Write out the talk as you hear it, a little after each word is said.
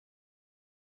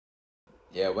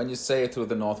Yeah, when you say through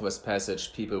the Northwest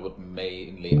Passage, people would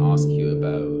mainly ask you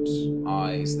about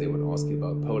ice, they would ask you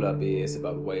about polar bears,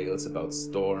 about whales, about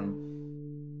storm.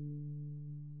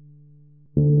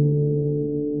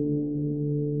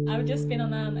 I've just been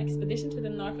on an expedition to the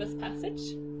Northwest Passage,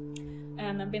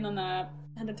 and I've been on a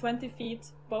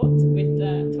 120-feet boat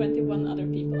with 21 other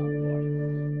people on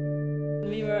board.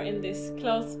 We were in this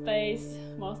closed space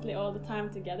mostly all the time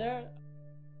together.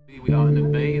 We are in a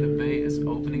bay. The bay is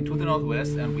opening to the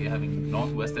northwest, and we are having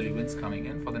northwesterly winds coming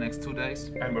in for the next 2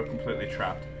 days. And we're completely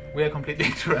trapped. We are completely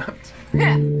trapped.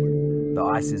 The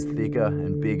ice is thicker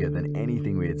and bigger than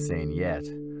anything we had seen yet.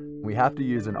 We have to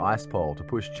use an ice pole to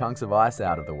push chunks of ice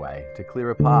out of the way to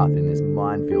clear a path in this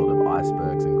minefield of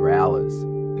icebergs and growlers.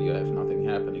 You have nothing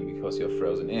happening because you're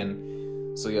frozen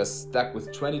in, so you're stuck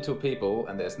with 22 people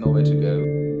and there's nowhere to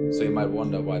go. So you might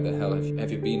wonder, why the hell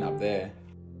have you been up there?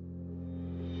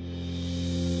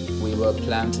 We were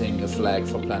planting a flag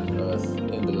for planet Earth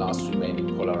in the last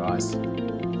remaining polar ice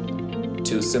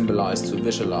to symbolize, to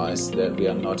visualize that we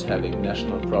are not having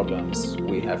national problems.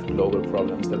 We have global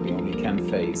problems that we only can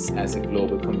face as a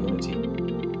global community.